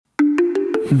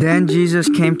Then Jesus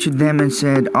came to them and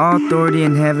said, "All authority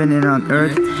in heaven and on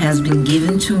earth has been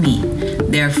given to me.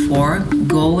 Therefore,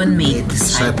 go and make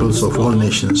disciples of all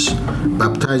nations,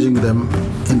 baptizing them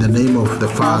in the name of the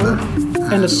Father,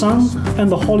 and the Son, and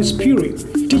the Holy Spirit,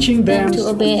 teaching them to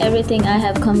obey everything I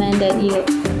have commanded you.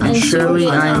 And surely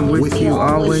I am with you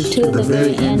always to the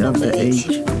very end of the age."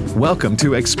 Welcome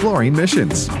to Exploring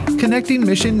Missions, connecting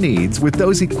mission needs with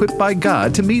those equipped by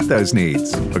God to meet those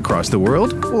needs, across the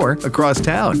world or across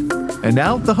town. And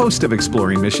now, the host of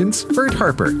Exploring Missions, Bert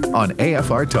Harper, on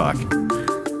AFR Talk.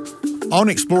 On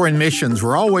Exploring Missions,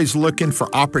 we're always looking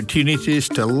for opportunities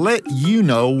to let you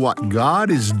know what God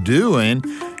is doing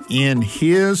in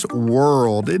His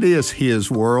world. It is His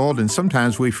world, and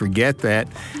sometimes we forget that.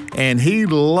 And He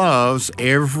loves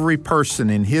every person,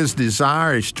 and His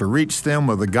desire is to reach them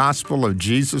with the gospel of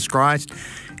Jesus Christ.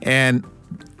 And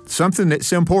something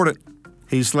that's important,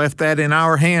 He's left that in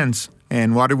our hands.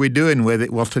 And what are we doing with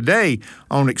it? Well, today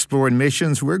on Exploring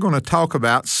Missions, we're going to talk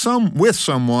about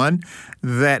someone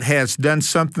that has done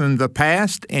something in the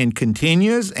past and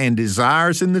continues and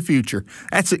desires in the future.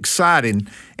 That's exciting.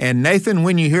 And Nathan,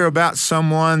 when you hear about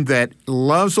someone that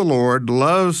loves the Lord,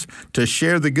 loves to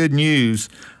share the good news,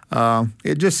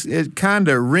 it kind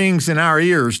of rings in our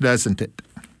ears, doesn't it?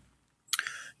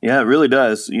 Yeah, it really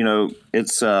does. You know,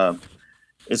 it's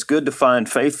good to find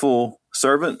faithful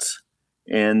servants.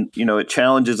 And, you know, it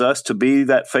challenges us to be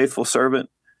that faithful servant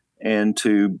and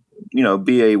to, you know,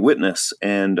 be a witness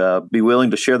and be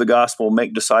willing to share the gospel,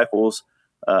 make disciples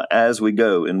as we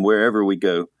go and wherever we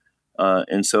go.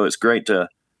 And so it's great to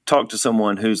talk to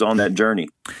someone who's on that journey.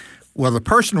 Well, the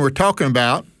person we're talking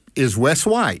about is Wes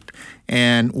White.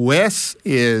 And Wes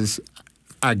is,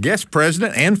 I guess,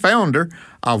 president and founder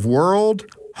of World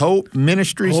Hope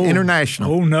Ministries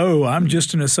International. Oh, no, I'm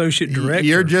just an associate director.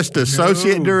 You're just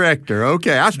associate director.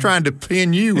 Okay, I was trying to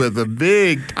pin you with a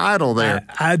big title there.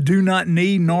 I do not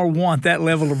need nor want that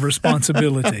level of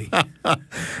responsibility.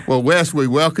 Well, Wes, we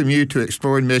welcome you to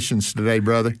Exploring Missions today,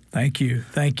 brother. Thank you.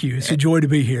 Thank you. It's a joy to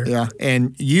be here. Yeah,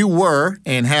 and you were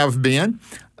and have been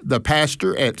the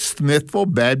pastor at Smithville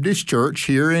Baptist Church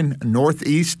here in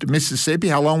Northeast Mississippi.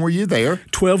 How long were you there?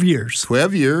 12 years.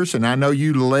 12 years, and I know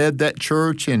you led that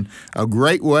church in a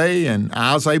great way, and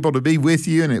I was able to be with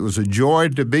you, and it was a joy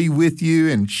to be with you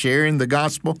and sharing the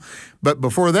gospel. But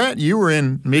before that, you were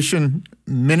in mission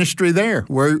ministry there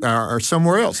or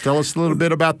somewhere else. Tell us a little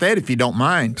bit about that, if you don't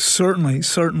mind. Certainly.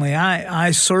 I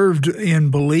served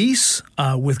in Belize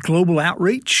with Global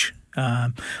Outreach.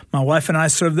 My wife and I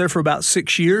served there for about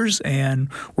 6 years and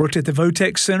worked at the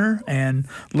Votex Center and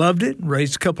loved it,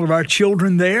 raised a couple of our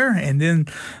children there, and then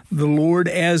the Lord,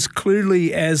 as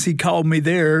clearly as He called me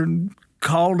there,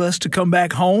 called us to come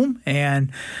back home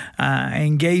and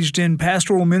engaged in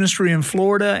pastoral ministry in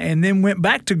Florida, and then went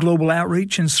back to Global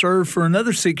Outreach and served for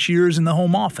another 6 years in the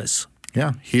home office.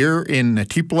 Yeah, here in the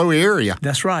Tupelo area.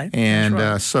 That's right.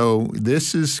 And so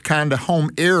this is kind of home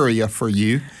area for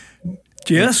you.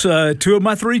 Yes, 2 of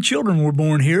my 3 children were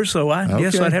born here, so I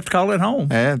guess I'd have to call it home.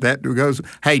 Yeah, that goes.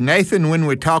 Hey, Nathan, when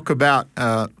we talk about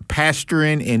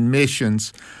pastoring and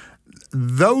missions,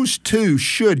 those two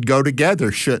should go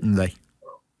together, shouldn't they?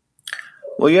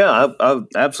 Well, yeah, I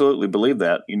absolutely believe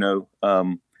that. You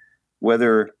know,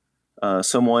 whether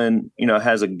someone, you know,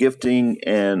 has a gifting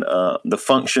and the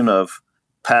function of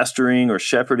pastoring or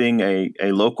shepherding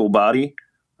a local body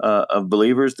of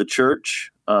believers, the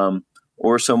church,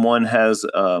 or someone has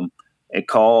a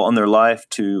call on their life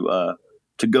to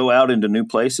go out into new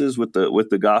places with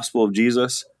the gospel of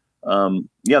Jesus.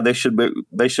 They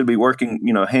should be working,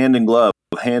 you know, hand in glove,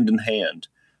 hand in hand.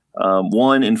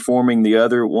 One informing the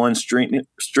other, one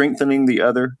strengthening the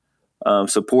other,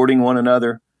 supporting one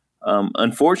another.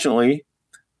 Unfortunately,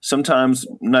 sometimes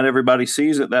not everybody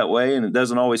sees it that way, and it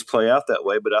doesn't always play out that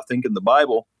way. But I think in the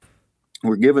Bible,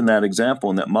 we're given that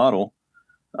example and that model.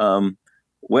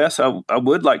 Wes, I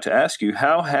would like to ask you,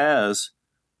 how has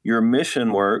your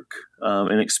mission work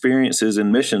and experiences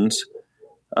in missions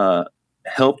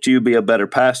helped you be a better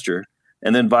pastor?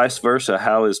 And then vice versa,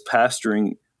 how has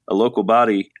pastoring a local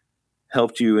body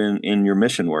helped you in your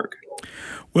mission work?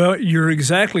 Well, you're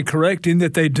exactly correct in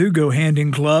that they do go hand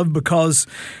in glove, because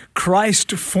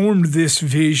Christ formed this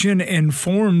vision and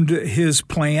formed His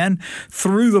plan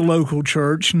through the local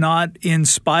church, not in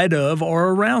spite of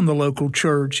or around the local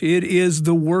church. It is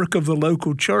the work of the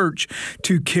local church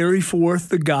to carry forth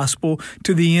the gospel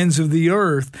to the ends of the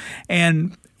earth.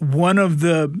 And one of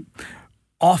the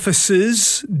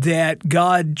offices that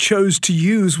God chose to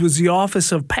use was the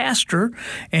office of pastor.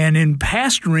 And in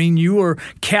pastoring, you are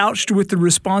couched with the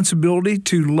responsibility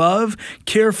to love,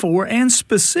 care for, and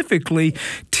specifically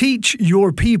teach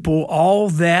your people all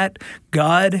that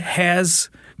God has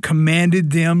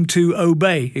commanded them to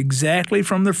obey. Exactly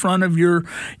from the front of your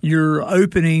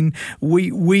opening,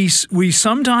 we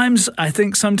sometimes, I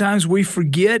think sometimes we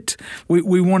forget,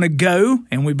 we want to go,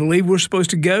 and we believe we're supposed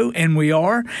to go, and we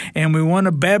are, and we want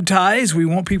to baptize, we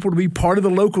want people to be part of the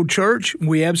local church,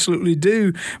 we absolutely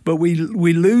do, but we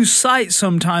lose sight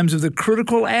sometimes of the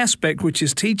critical aspect, which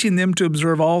is teaching them to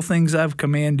observe all things I've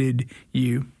commanded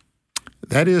you.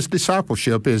 That is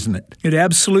discipleship, isn't it? It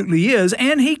absolutely is.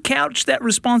 And he couched that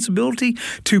responsibility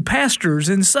to pastors.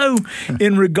 And so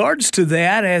in regards to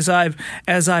that, as I've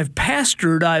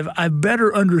pastored, I've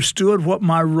better understood what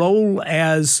my role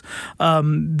as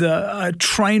the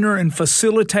trainer and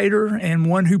facilitator and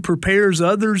one who prepares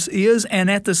others is. And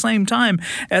at the same time,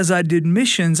 as I did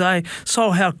missions, I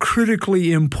saw how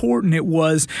critically important it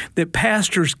was that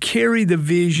pastors carry the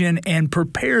vision and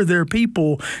prepare their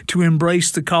people to embrace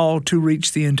the call to reach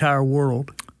the entire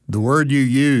world. The word you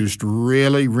used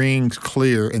really rings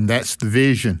clear, and that's the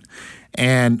vision.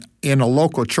 And in a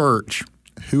local church,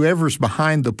 whoever's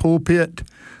behind the pulpit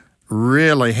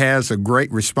really has a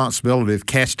great responsibility of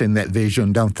casting that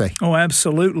vision, don't they? Oh,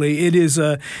 absolutely. It is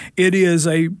a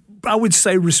I would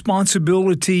say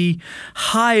responsibility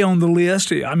high on the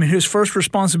list. I mean, his first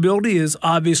responsibility is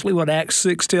obviously what Acts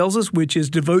 6 tells us, which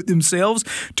is devote themselves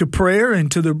to prayer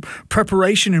and to the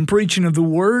preparation and preaching of the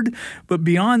word. But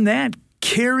beyond that,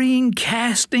 carrying,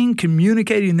 casting,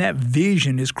 communicating that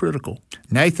vision is critical.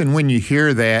 Nathan, when you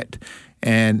hear that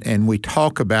and we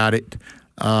talk about it,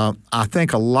 I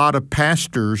think a lot of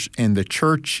pastors and the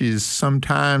churches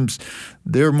sometimes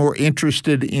they're more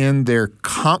interested in their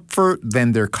comfort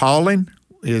than their calling.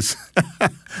 Is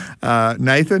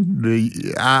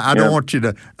Nathan? I don't want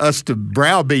us to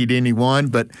browbeat anyone,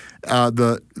 but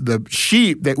the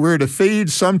sheep that we're to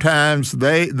feed, sometimes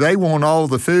they want all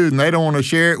the food and they don't want to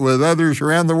share it with others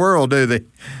around the world, do they?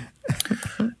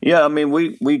 Yeah, I mean,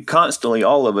 we constantly,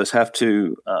 all of us, have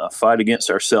to fight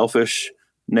against our selfish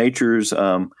natures,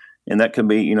 and that can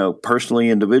be, personally,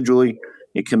 individually.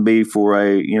 It can be for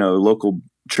a, local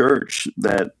church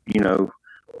that,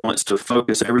 wants to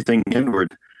focus everything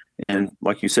inward, and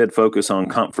like you said, focus on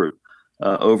comfort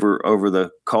over the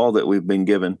call that we've been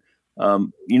given.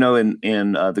 In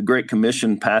the Great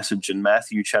Commission passage in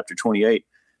Matthew chapter 28,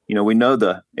 we know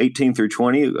the 18 through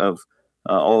 20 of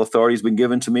all authority has been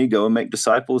given to me. Go and make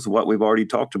disciples. What we've already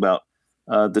talked about.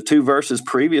 The two verses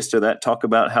previous to that talk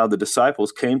about how the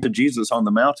disciples came to Jesus on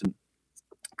the mountain,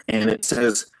 and it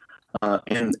says,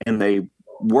 and they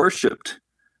worshipped,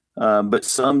 but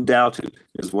some doubted.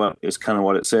 Is kind of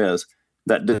what it says.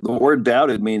 That the word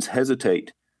doubted means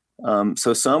hesitate.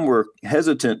 So some were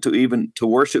hesitant to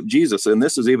worship Jesus, and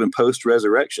this is even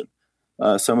post-resurrection.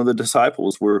 Some of the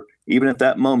disciples were, even at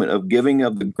that moment of giving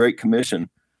of the Great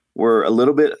Commission, were a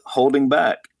little bit holding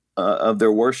back of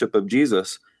their worship of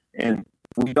Jesus. And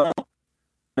we don't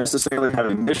necessarily have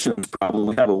a missions problem,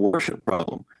 we have a worship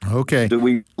problem. Okay. Do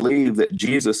we believe that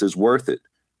Jesus is worth it?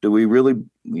 Do we really,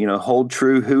 hold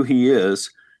true who he is?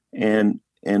 And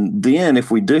then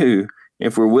if we do,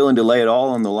 if we're willing to lay it all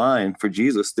on the line for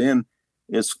Jesus, then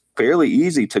it's fairly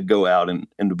easy to go out and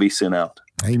to be sent out.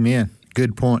 Amen.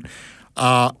 Good point.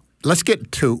 Let's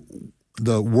get to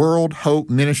the World Hope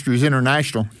Ministries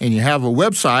International, and you have a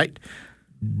website,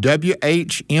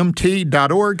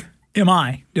 WHMT.org.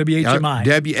 WHMI.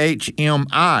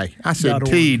 WHMI. I said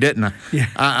T, didn't I? Yeah.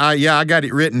 I got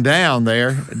it written down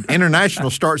there. International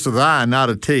starts with I, not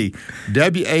a T.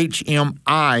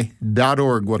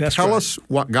 WHMI.org. Well, tell us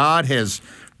what God has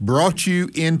brought you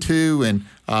into and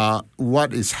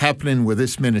what is happening with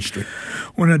this ministry.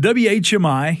 Well, now,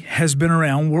 WHMI has been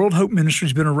around. World Hope Ministry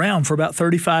has been around for about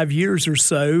 35 years or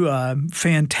so.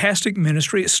 Fantastic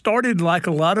ministry. It started like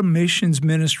a lot of missions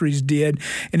ministries did,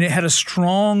 and it had a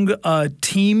strong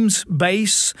teams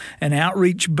base, an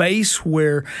outreach base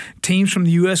where teams from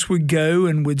the U.S. would go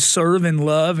and would serve and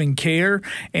love and care.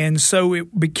 And so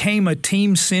it became a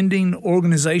team-sending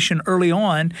organization early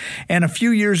on. And a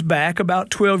few years back, about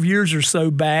 12 years or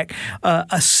so back,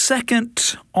 a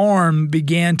second arm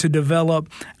began to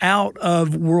develop out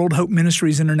of World Hope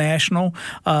Ministries International,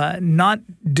 not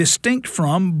distinct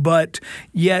from, but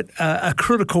yet a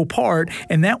critical part,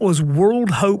 and that was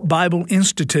World Hope Bible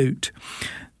Institute.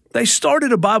 They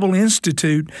started a Bible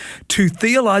Institute to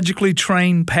theologically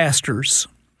train pastors,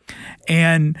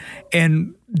 and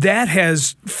that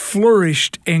has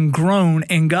flourished and grown,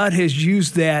 and God has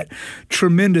used that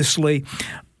tremendously.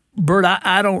 Bert,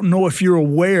 I don't know if you're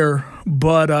aware,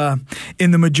 but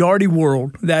in the majority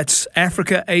world, that's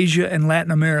Africa, Asia, and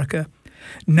Latin America,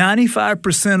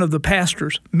 95% of the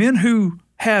pastors, men who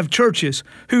have churches,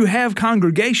 who have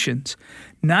congregations,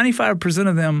 95%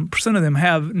 of them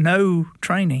have no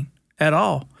training at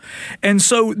all. And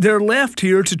so they're left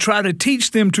here to try to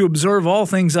teach them to observe all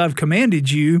things I've commanded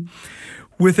you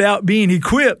without being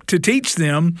equipped to teach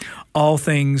them all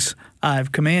things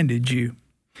I've commanded you.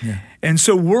 Yeah. And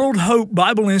so World Hope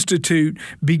Bible Institute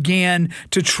began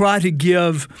to try to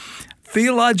give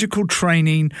theological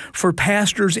training for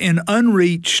pastors in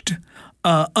unreached,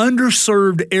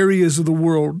 underserved areas of the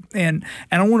world. And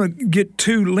I don't want to get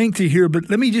too lengthy here,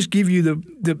 but let me just give you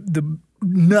the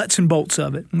nuts and bolts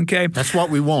of it. Okay, that's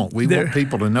what we want. We want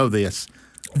people to know this.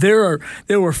 There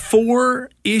were 4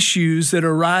 issues that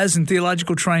arise in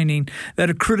theological training that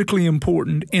are critically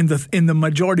important in the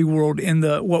majority world, in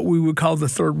the what we would call the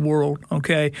third world.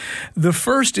 Okay, the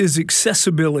first is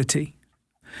accessibility.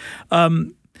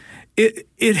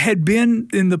 It had been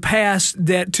in the past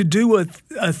that to do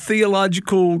a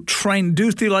theological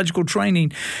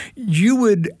training, you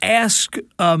would ask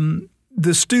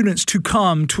the students to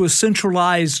come to a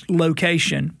centralized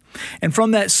location. And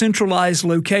from that centralized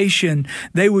location,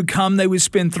 they would come, they would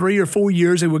spend 3 or 4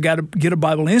 years, they would get a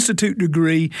Bible Institute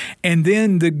degree, and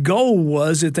then the goal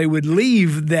was that they would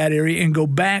leave that area and go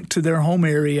back to their home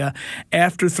area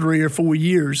after 3 or 4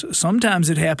 years. Sometimes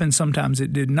it happened, sometimes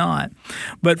it did not.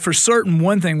 But for certain,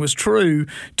 one thing was true,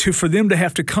 for them to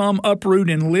have to come, uproot,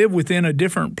 and live within a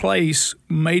different place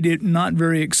made it not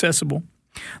very accessible.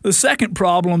 The second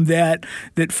problem that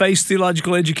faced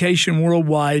theological education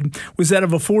worldwide was that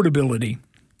of affordability.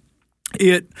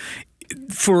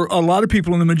 For a lot of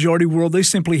people in the majority world, they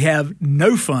simply have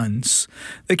no funds.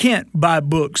 They can't buy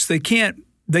books. They can't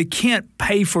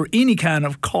pay for any kind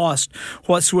of cost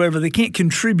whatsoever. They can't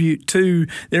contribute to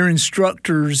their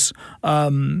instructors'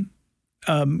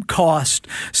 cost.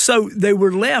 So they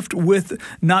were left with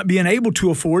not being able to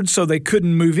afford, so they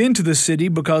couldn't move into the city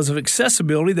because of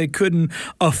accessibility. They couldn't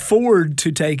afford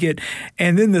to take it.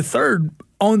 And then the third,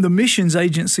 on the missions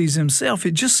agencies themselves,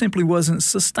 it just simply wasn't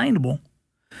sustainable.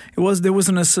 There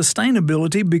wasn't a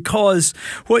sustainability because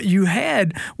what you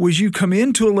had was you come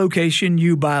into a location,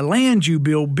 you buy land, you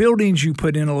build buildings, you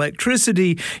put in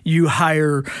electricity, you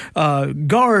hire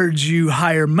guards, you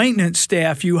hire maintenance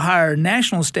staff, you hire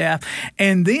national staff,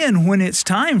 and then when it's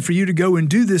time for you to go and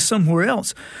do this somewhere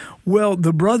else, well,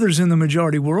 the brothers in the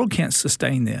majority world can't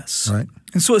sustain this. Right.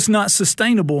 And so it's not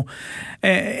sustainable.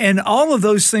 And all of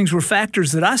those things were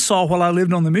factors that I saw while I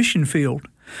lived on the mission field.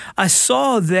 I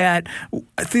saw that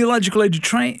theological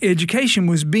education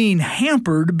was being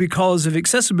hampered because of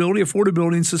accessibility,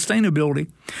 affordability, and sustainability.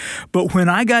 But when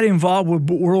I got involved with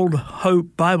World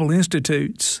Hope Bible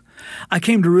Institutes, I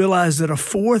came to realize that a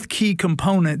fourth key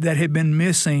component that had been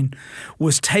missing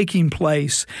was taking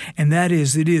place, and that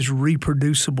is it is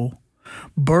reproducible.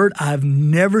 Bert, I've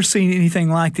never seen anything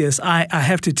like this. I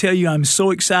have to tell you, I'm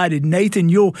so excited. Nathan,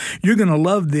 you're going to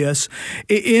love this.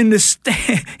 In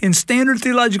standard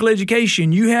theological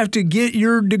education, you have to get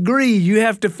your degree. You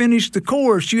have to finish the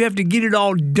course. You have to get it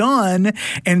all done.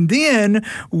 And then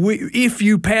if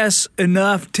you pass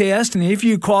enough tests and if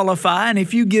you qualify and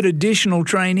if you get additional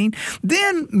training,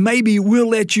 then maybe we'll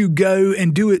let you go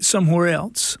and do it somewhere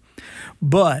else.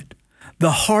 But the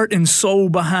heart and soul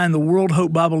behind the World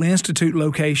Hope Bible Institute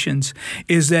locations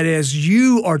is that as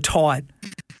you are taught,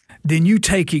 then you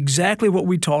take exactly what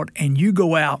we taught and you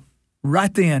go out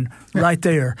right then, right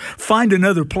there, find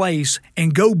another place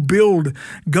and go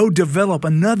develop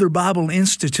another Bible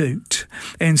Institute.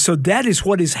 And so that is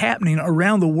what is happening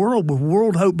around the world with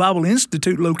World Hope Bible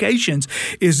Institute locations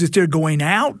is that they're going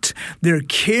out, they're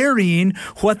carrying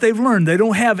what they've learned. They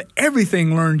don't have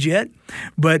everything learned yet,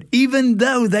 but even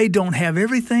though they don't have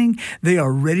everything, they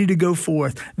are ready to go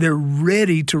forth. They're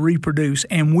ready to reproduce,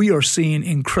 and we are seeing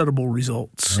incredible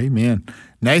results. Amen.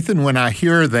 Nathan, when I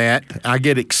hear that, I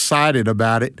get excited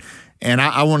about it. And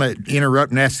I want to interrupt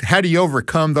and ask, how do you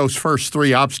overcome those first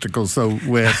 3 obstacles, though,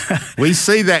 Wes? We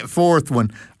see that fourth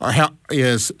one. How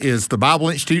is the Bible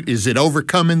Institute, is it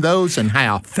overcoming those, and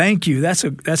how? Thank you. That's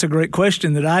a great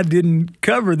question that I didn't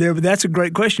cover there, but that's a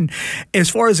great question. As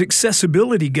far as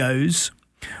accessibility goes,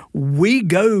 we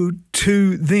go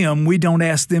to them. We don't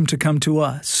ask them to come to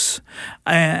us.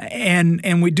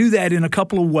 And we do that in a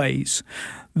couple of ways.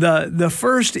 The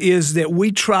first is that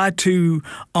we try to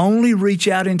only reach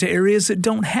out into areas that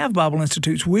don't have Bible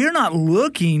Institutes. We're not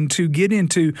looking to get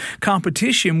into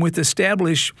competition with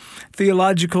established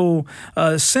theological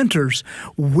centers.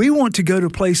 We want to go to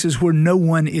places where no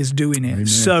one is doing it. Amen.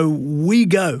 So we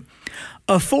go.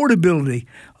 Affordability.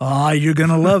 You're going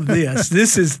to love this.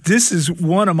 This is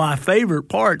one of my favorite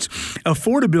parts.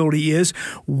 Affordability is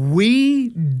we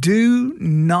do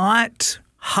not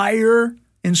hire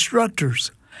instructors.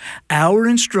 Our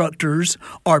instructors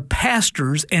are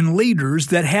pastors and leaders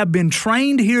that have been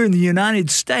trained here in the United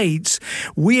States.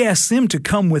 We ask them to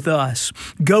come with us,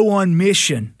 go on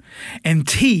mission, and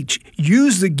teach,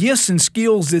 use the gifts and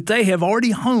skills that they have already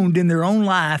honed in their own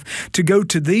life to go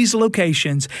to these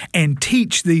locations and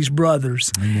teach these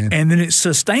brothers. Amen. And then it's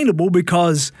sustainable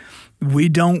because we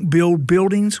don't build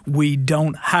buildings. We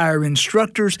don't hire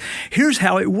instructors. Here's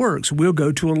how it works. We'll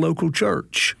go to a local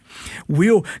church.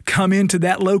 We'll come into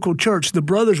that local church. The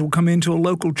brothers will come into a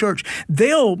local church.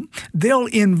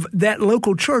 That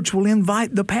local church will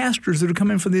invite the pastors that are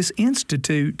coming from this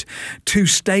institute to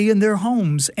stay in their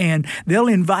homes, and they'll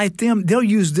invite them. They'll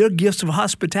use their gifts of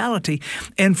hospitality,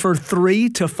 and for 3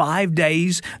 to 5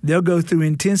 days, they'll go through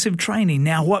intensive training.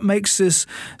 Now, what makes this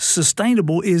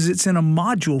sustainable is it's in a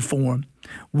module form.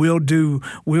 We'll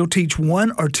teach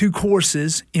 1 or 2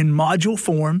 courses in module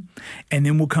form, and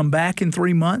then we'll come back in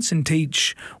 3 months and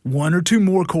teach 1 or 2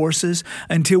 more courses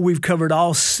until we've covered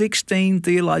all 16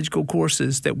 theological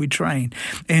courses that we train.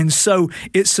 And so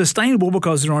it's sustainable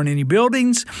because there aren't any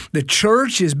buildings. The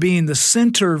church is being the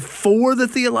center for the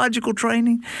theological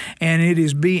training, and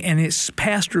its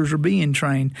pastors are being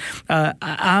trained.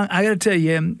 I got to tell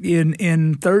you,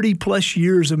 in 30 plus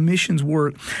years of missions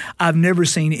work, I've never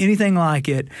seen anything like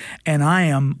it, and I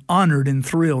am honored and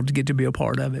thrilled to get to be a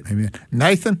part of it. Amen.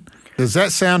 Nathan, does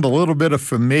that sound a little bit of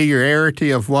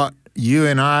familiarity of what you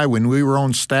and I, when we were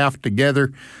on staff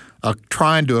together,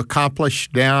 trying to accomplish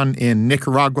down in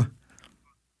Nicaragua?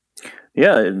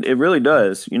 Yeah, it really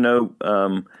does.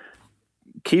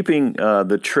 Keeping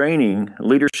the training,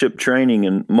 leadership training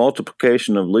and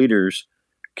multiplication of leaders,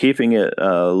 keeping it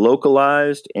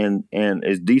localized and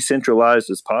as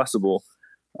decentralized as possible,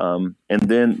 and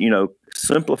then,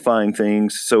 simplifying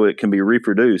things so it can be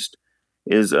reproduced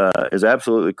is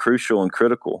absolutely crucial and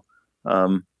critical.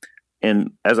 And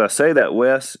as I say that,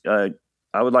 Wes, I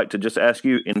would like to just ask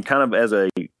you, in kind of as a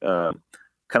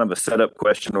setup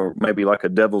question, or maybe like a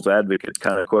devil's advocate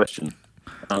kind of question.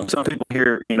 Some people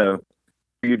here,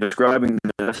 you're describing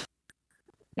this,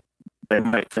 they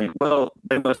might think, well,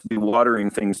 they must be watering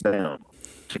things down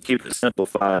to keep it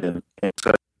simplified. And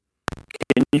so,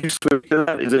 can you speak to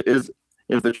that?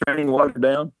 Is the training watered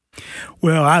down?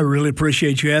 Well, I really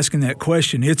appreciate you asking that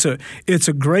question. It's a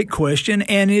great question,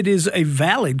 and it is a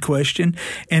valid question,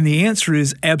 and the answer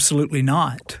is absolutely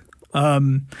not.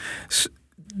 Our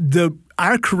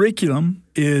curriculum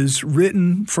is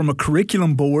written from a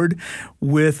curriculum board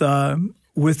with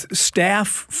staff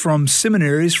from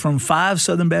seminaries, from 5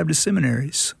 Southern Baptist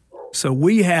seminaries. So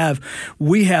we have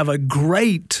a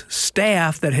great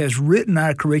staff that has written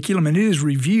our curriculum, and it is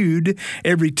reviewed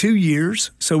every 2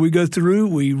 years. So we go through,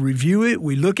 we review it,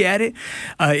 we look at it.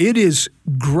 It is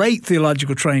great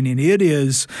theological training. It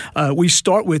is. We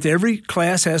start with, every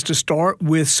class has to start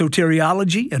with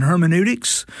soteriology and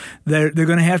hermeneutics. They're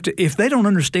going to have to, if they don't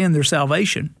understand their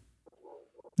salvation,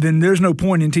 then there's no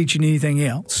point in teaching anything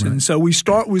else. Right. And so we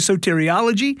start with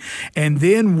soteriology, and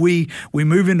then we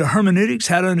move into hermeneutics,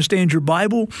 how to understand your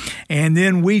Bible, and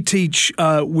then we teach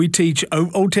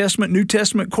Old Testament, New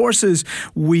Testament courses.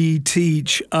 We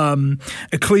teach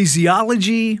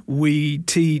ecclesiology. We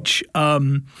teach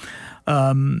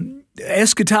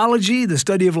eschatology, the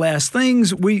study of last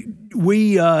things. We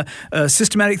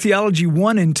systematic theology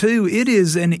 1 and 2. It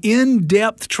is an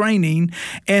in-depth training,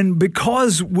 and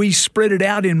because we spread it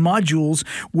out in modules,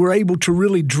 we're able to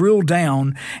really drill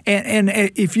down. And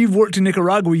if you've worked in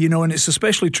Nicaragua, and it's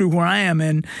especially true where I am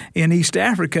in East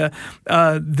Africa,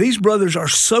 these brothers are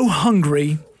so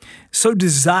hungry, so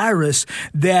desirous,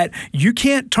 that you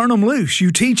can't turn them loose. You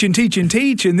teach and teach and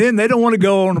teach, and then they don't want to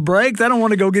go on a break. They don't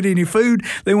want to go get any food.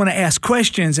 They want to ask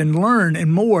questions and learn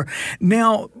and more.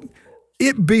 Now,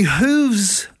 it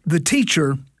behooves the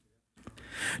teacher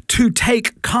to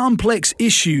take complex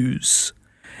issues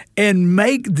and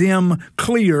make them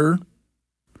clear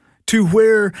to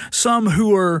where some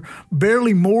who are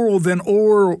barely more than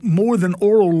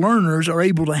oral learners are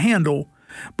able to handle.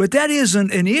 But that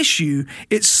isn't an issue.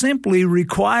 It simply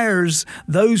requires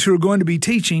those who are going to be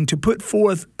teaching to put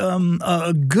forth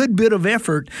a good bit of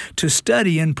effort to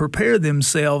study and prepare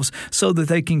themselves so that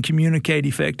they can communicate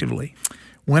effectively.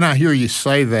 When I hear you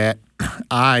say that,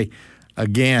 I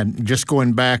again, just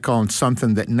going back on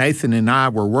something that Nathan and I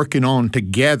were working on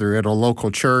together at a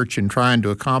local church and trying to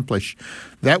accomplish,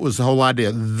 that was the whole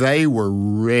idea. They were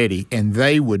ready, and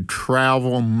they would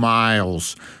travel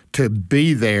miles to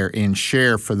be there and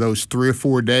share for those 3 or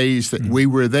 4 days that we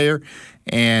were there,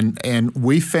 and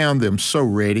we found them so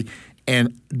ready.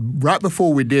 And right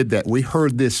before we did that, we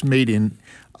heard this meeting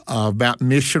about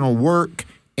missional work,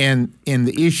 and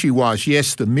the issue was,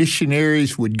 yes, the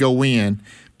missionaries would go in,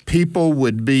 people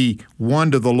would be won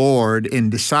to the Lord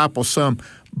and disciple some,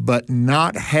 but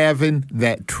not having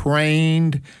that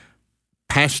trained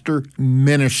pastor,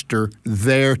 minister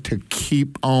there to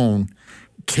keep on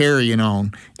carrying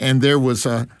on. And there was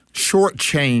a short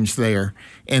change there.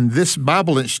 And this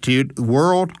Bible Institute,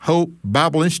 World Hope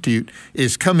Bible Institute,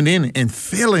 is coming in and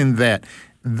filling that.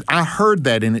 I heard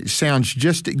that, and it sounds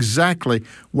just exactly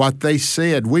what they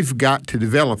said we've got to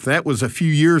develop. That was a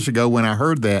few years ago when I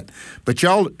heard that. But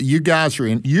you guys are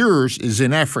in, yours is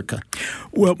in Africa.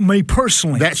 Well, me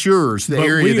personally. That's yours, the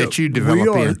area that you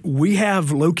develop in. We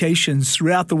have locations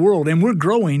throughout the world, and we're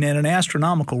growing at an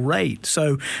astronomical rate.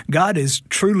 So God is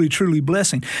truly, truly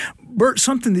blessing. Bert,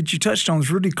 something that you touched on is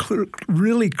really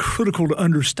critical to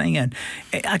understand.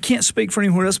 I can't speak for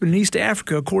anywhere else, but in East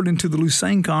Africa, according to the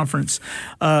Lausanne Conference,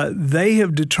 they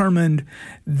have determined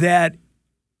that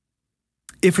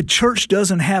if a church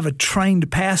doesn't have a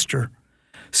trained pastor,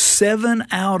 7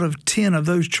 out of 10 of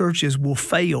those churches will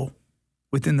fail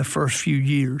within the first few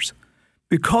years,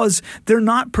 because they're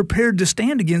not prepared to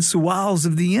stand against the wiles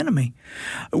of the enemy.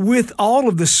 With all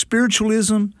of the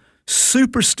spiritualism,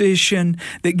 superstition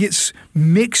that gets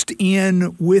mixed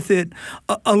in with it,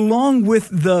 along with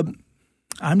the,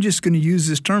 I'm just going to use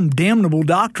this term, damnable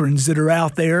doctrines that are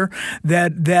out there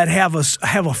that have a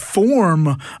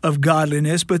form of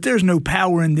godliness, but there's no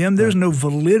power in them. There's no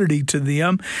validity to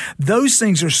them. Those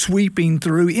things are sweeping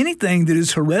through. Anything that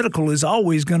is heretical is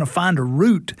always going to find a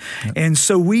root. Yep. And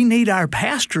so we need our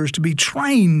pastors to be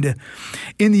trained.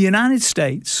 In the United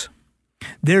States,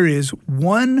 there is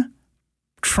one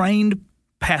trained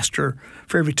pastor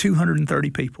for every 230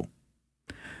 people.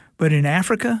 But in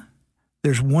Africa,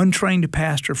 there's one trained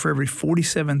pastor for every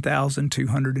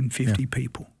 47,250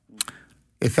 people.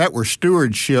 If that were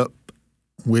stewardship,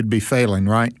 we'd be failing,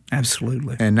 right?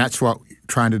 Absolutely. And that's what we're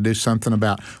trying to do something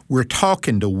about. We're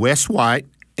talking to Wes White,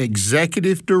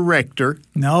 Executive Director.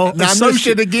 No,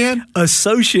 associate again?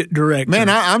 Associate Director. Man,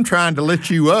 I'm trying to lift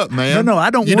you up, man. No, I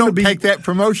don't want to be. You don't take that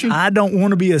promotion? I don't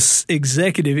want to be an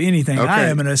executive anything. Okay. I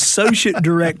am an Associate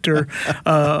Director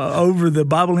over the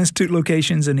Bible Institute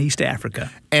locations in East Africa.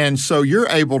 And so you're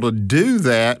able to do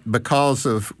that because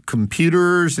of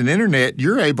computers and internet.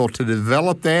 You're able to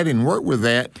develop that and work with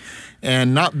that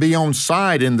and not be on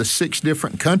site in the 6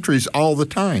 different countries all the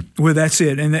time. Well, that's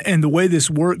it. And the way this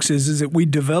works is that we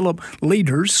develop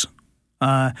leaders,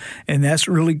 and that's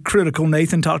really critical.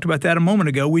 Nathan talked about that a moment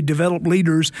ago. We develop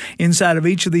leaders inside of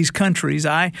each of these countries.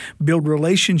 I build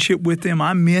relationship with them.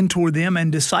 I mentor them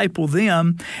and disciple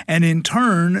them. And in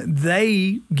turn,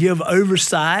 they give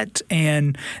oversight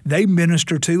and they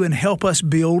minister to and help us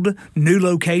build new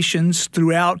locations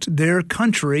throughout their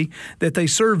country that they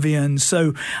serve in.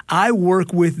 So I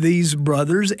work with these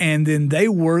brothers, and then they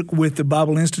work with the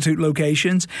Bible Institute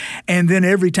locations. And then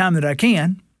every time that I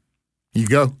can, you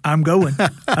go. I'm going.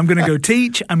 I'm going to go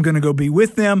teach. I'm going to go be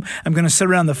with them. I'm going to sit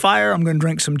around the fire. I'm going to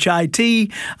drink some chai tea.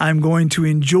 I'm going to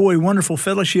enjoy wonderful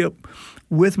fellowship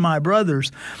with my brothers.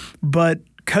 But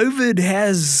COVID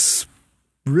has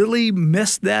really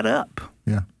messed that up.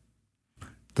 Yeah.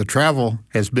 The travel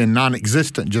has been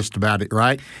non-existent just about it,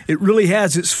 right? It really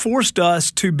has. It's forced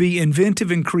us to be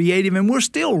inventive and creative, and we're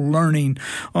still learning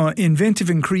inventive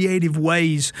and creative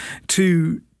ways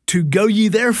to go ye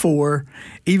therefore,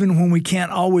 even when we can't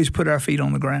always put our feet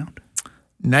on the ground.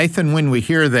 Nathan, when we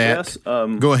hear that, yes,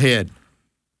 go ahead.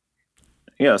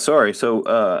 Yeah, sorry. So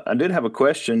I did have a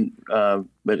question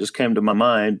that just came to my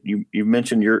mind. You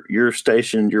mentioned your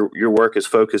station, your work is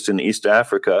focused in East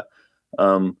Africa,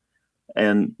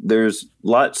 and there's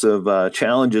lots of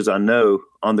challenges I know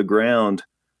on the ground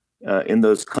in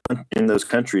those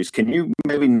countries. Can you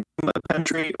maybe name a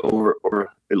country or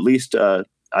at least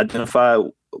identify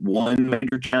one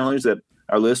major challenge that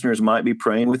our listeners might be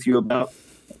praying with you about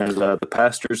as the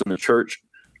pastors and the church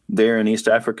there in East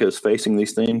Africa is facing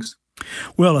these things?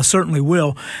 Well, I certainly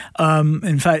will.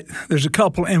 In fact, there's a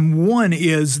couple, and one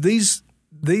is these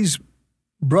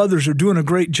brothers are doing a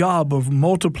great job of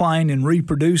multiplying and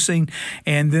reproducing,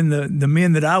 and then the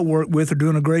men that I work with are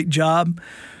doing a great job,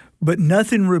 but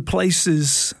nothing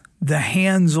replaces the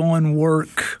hands-on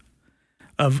work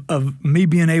of me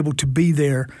being able to be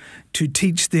there, to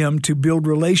teach them, to build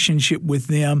relationship with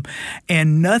them.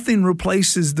 And nothing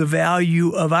replaces the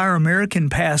value of our American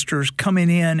pastors coming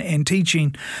in and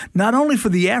teaching, not only for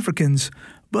the Africans,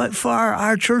 but for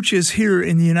our churches here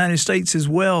in the United States as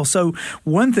well. So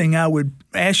one thing I would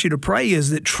ask you to pray is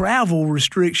that travel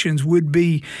restrictions would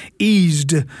be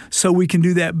eased so we can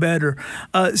do that better.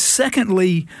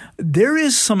 Secondly, there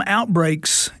is some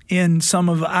outbreaks in some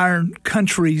of our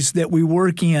countries that we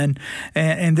work in,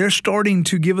 and they're starting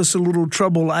to give us a little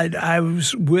trouble. I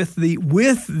was with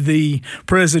the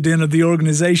president of the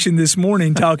organization this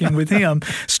morning talking with him,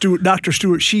 Dr.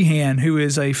 Stuart Sheehan, who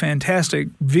is a fantastic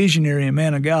visionary and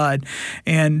man of God.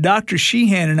 And Dr.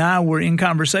 Sheehan and I were in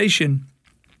conversation,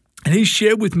 and he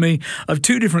shared with me of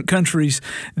 2 different countries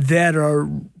that are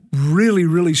really,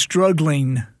 really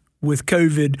struggling with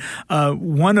COVID.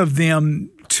 One of them,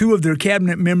 2 of their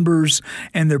cabinet members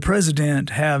and their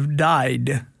president have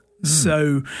died.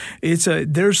 So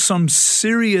there's some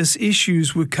serious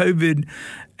issues with COVID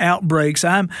outbreaks.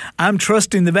 I'm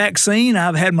trusting the vaccine.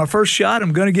 I've had my first shot.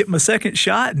 I'm going to get my second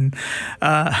shot, and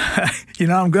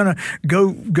I'm going to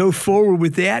go forward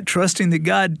with that, trusting that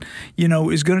God,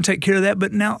 is going to take care of that.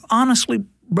 But now, honestly,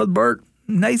 Brother Bert,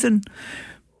 Nathan,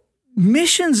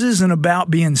 missions isn't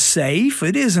about being safe.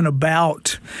 It isn't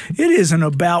about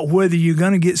whether you're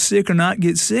going to get sick or not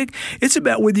get sick. It's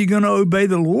about whether you're going to obey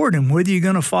the Lord and whether you're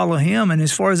going to follow Him. And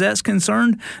as far as that's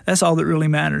concerned, that's all that really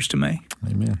matters to me.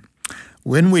 Amen.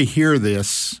 When we hear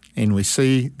this and we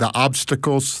see the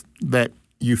obstacles that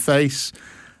you face,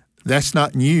 that's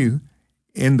not new.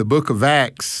 In the book of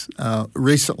Acts,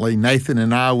 recently, Nathan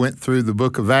and I went through the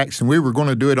book of Acts, and we were going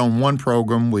to do it on one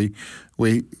program. We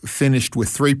finished with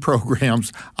 3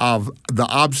 programs of the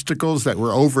obstacles that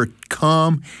were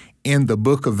overcome in the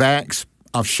book of Acts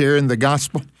of sharing the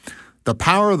gospel. The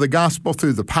power of the gospel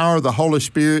through the power of the Holy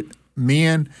Spirit,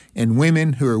 men and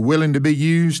women who are willing to be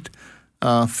used.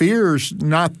 Fear's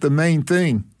not the main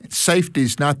thing.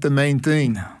 Safety's not the main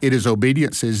thing. No. It is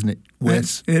obedience, isn't it,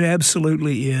 Wes? It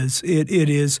absolutely is. It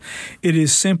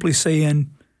is simply saying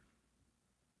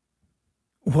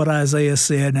what Isaiah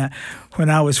said. When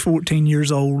I was 14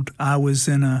 years old, I was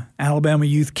in an Alabama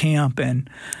youth camp, and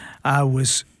I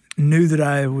knew that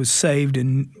I was saved,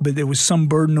 but there was some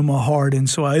burden on my heart, and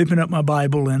so I opened up my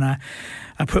Bible and I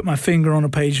put my finger on a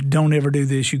page. Don't ever do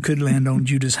this. You could land on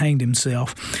Judas hanged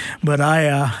himself. But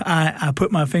I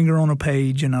put my finger on a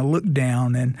page and I looked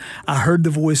down and I heard the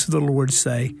voice of the Lord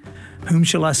say, "Whom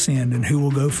shall I send and who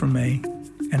will go for me?"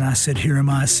 And I said, "Here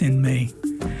am I, send me."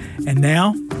 And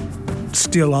now,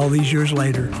 still all these years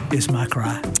later, it's my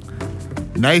cry.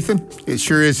 Nathan, it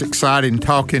sure is exciting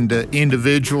talking to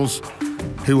individuals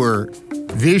who are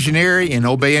visionary and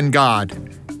obeying God.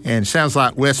 And it sounds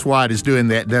like Wes White is doing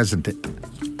that, doesn't it?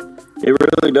 It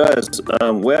really does.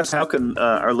 Wes, how can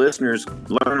our listeners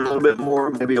learn a little bit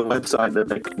more, maybe a website that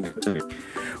they can go to?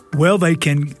 Well, they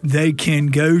can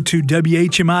go to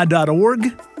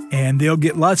WHMI.org, and they'll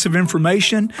get lots of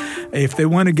information. If they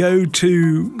want to go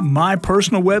to my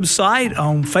personal website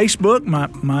on Facebook,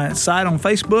 my site on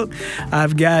Facebook,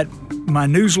 I've got my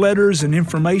newsletters and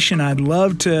information. I'd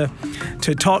love to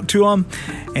talk to them.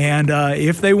 And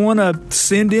if they want to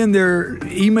send in their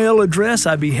email address,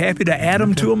 I'd be happy to add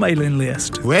them to a mailing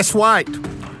list. Wes White,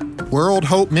 World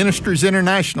Hope Ministries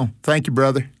International. Thank you,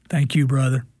 brother. Thank you,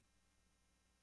 brother.